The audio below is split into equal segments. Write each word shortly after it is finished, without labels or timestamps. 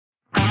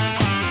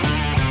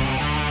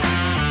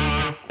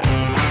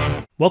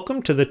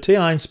Welcome to the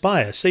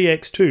TI-Nspire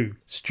CX2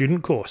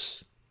 student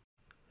course.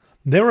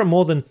 There are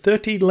more than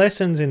 30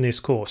 lessons in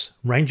this course,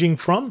 ranging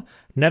from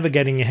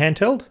navigating a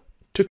handheld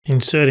to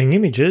inserting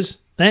images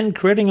and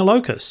creating a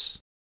locus.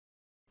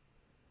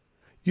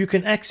 You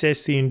can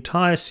access the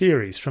entire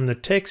series from the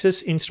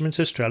Texas Instruments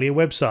Australia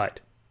website.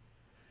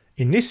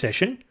 In this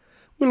session,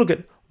 we'll look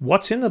at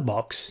what's in the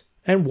box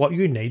and what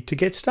you need to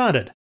get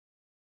started,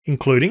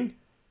 including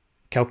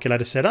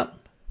calculator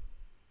setup,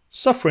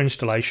 software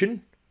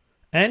installation,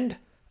 and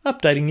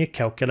updating your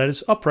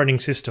calculator's operating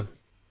system.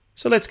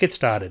 So let's get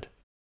started.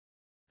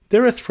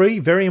 There are three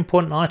very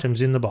important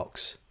items in the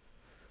box.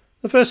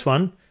 The first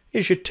one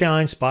is your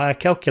TI-Nspire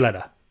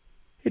calculator.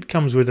 It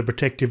comes with a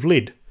protective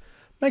lid.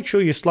 Make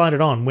sure you slide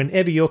it on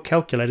whenever your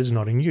calculator is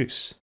not in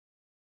use.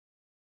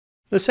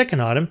 The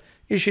second item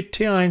is your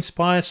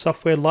TI-Nspire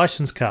software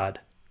license card.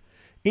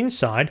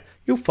 Inside,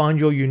 you'll find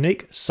your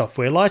unique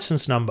software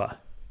license number.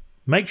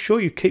 Make sure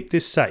you keep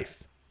this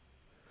safe.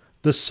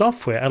 The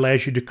software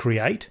allows you to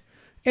create,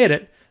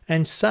 edit,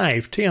 and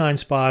save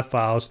TI-Nspire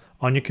files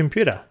on your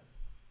computer,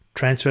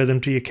 transfer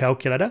them to your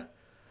calculator,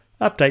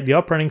 update the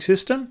operating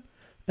system,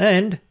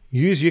 and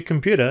use your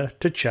computer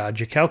to charge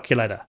your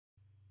calculator.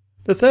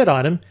 The third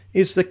item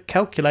is the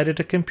calculator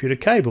to computer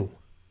cable.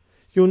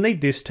 You'll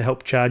need this to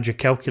help charge your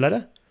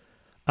calculator,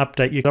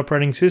 update your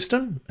operating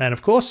system, and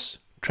of course,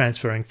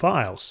 transferring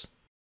files.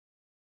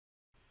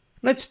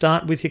 Let's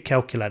start with your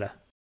calculator.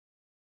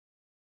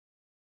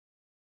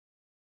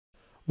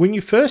 When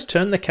you first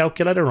turn the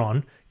calculator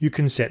on, you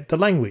can set the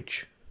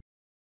language.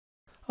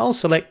 I'll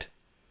select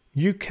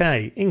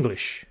UK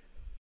English.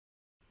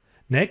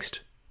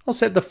 Next, I'll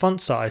set the font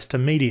size to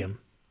medium.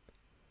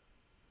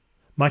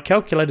 My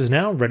calculator is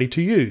now ready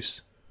to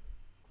use.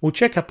 We'll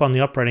check up on the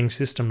operating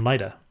system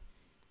later.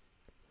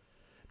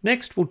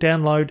 Next, we'll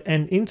download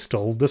and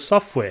install the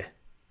software.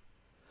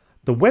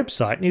 The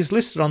website is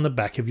listed on the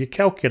back of your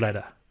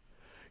calculator.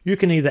 You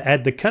can either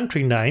add the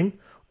country name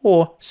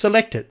or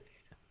select it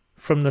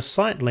from the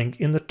site link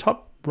in the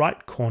top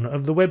right corner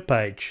of the web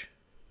page.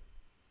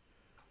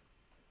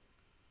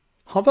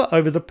 Hover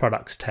over the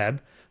Products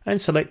tab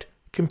and select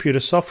Computer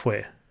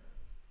Software.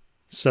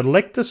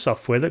 Select the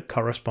software that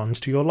corresponds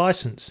to your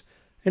license,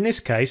 in this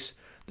case,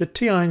 the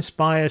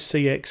TI-Nspire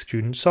CX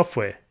Student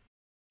software.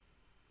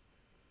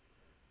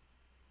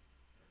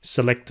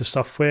 Select the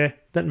software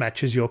that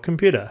matches your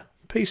computer,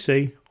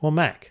 PC or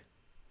Mac.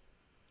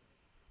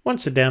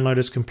 Once the download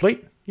is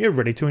complete, you're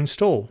ready to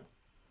install.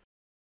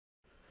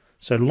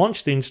 So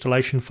launch the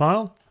installation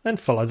file and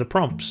follow the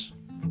prompts.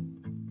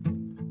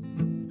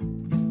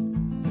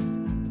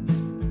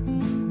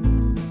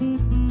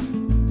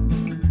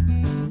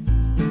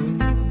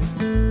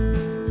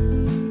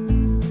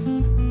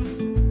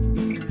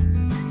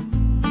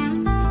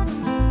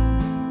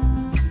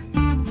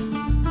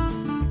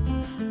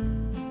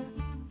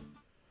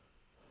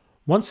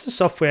 Once the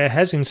software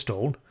has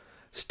installed,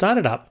 start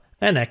it up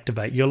and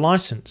activate your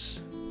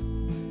license.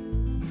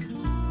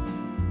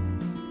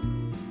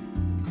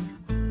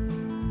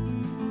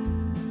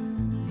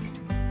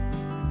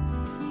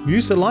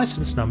 Use the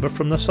license number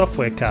from the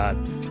software card.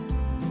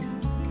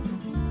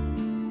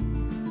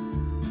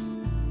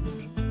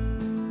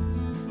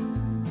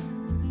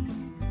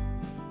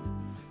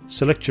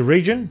 Select your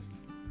region,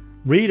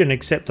 read and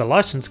accept the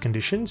license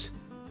conditions,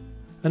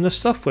 and the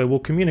software will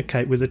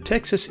communicate with the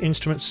Texas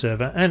Instruments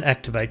server and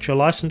activate your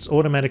license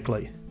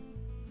automatically.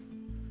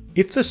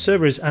 If the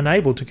server is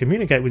unable to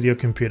communicate with your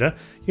computer,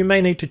 you may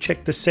need to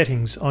check the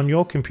settings on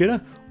your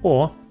computer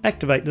or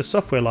activate the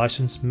software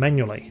license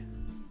manually.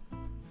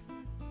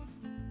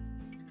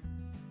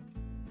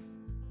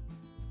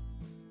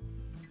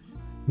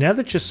 Now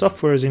that your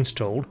software is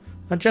installed,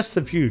 adjust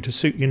the view to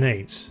suit your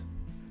needs.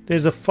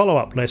 There's a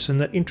follow-up lesson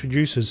that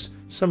introduces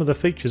some of the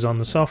features on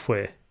the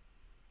software.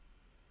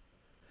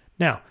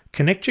 Now,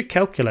 connect your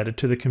calculator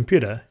to the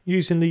computer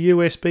using the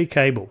USB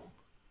cable.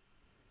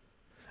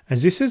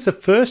 As this is the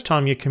first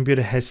time your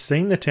computer has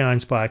seen the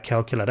TI-Nspire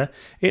calculator,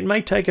 it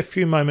may take a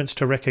few moments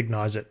to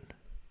recognize it.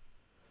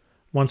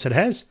 Once it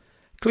has,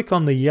 click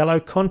on the yellow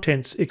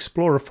Contents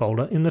Explorer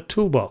folder in the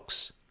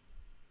toolbox.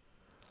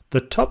 The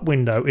top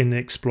window in the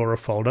Explorer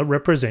folder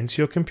represents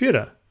your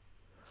computer.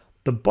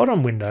 The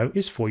bottom window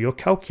is for your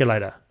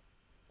calculator.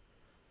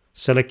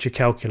 Select your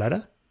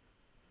calculator.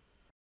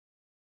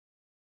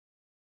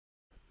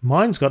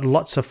 Mine's got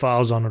lots of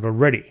files on it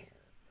already.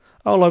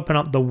 I'll open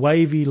up the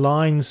wavy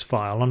lines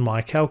file on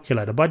my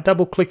calculator by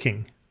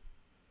double-clicking.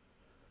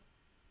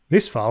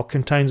 This file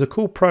contains a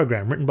cool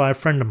program written by a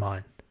friend of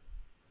mine.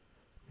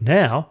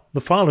 Now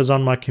the file is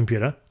on my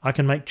computer, I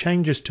can make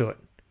changes to it.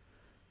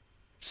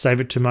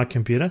 Save it to my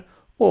computer,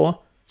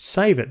 or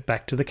save it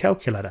back to the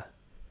calculator.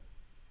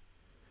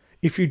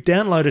 If you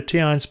download a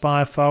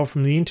TI-Nspire file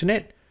from the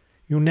internet,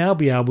 you'll now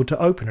be able to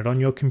open it on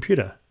your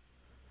computer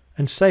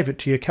and save it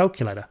to your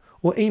calculator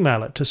or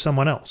email it to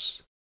someone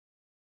else.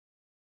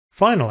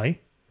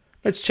 Finally,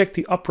 let's check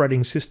the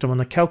operating system on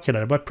the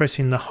calculator by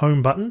pressing the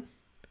Home button,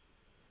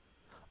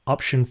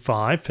 Option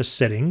 5 for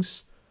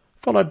Settings,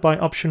 followed by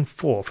Option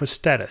 4 for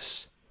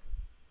Status.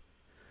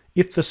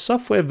 If the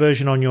software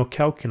version on your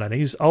calculator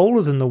is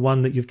older than the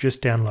one that you've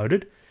just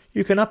downloaded,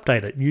 you can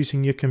update it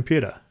using your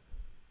computer.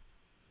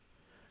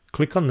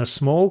 Click on the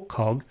small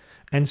cog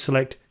and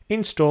select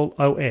Install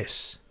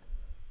OS.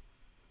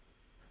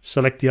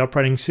 Select the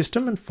operating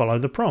system and follow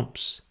the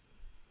prompts.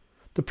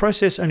 The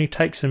process only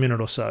takes a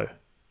minute or so.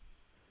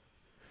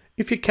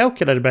 If your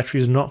calculator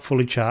battery is not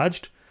fully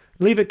charged,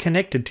 leave it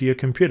connected to your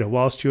computer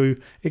whilst you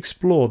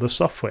explore the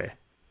software.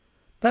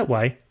 That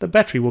way, the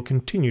battery will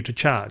continue to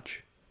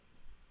charge.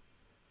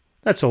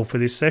 That's all for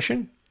this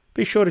session.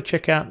 Be sure to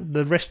check out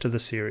the rest of the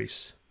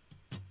series.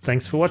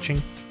 Thanks for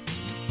watching.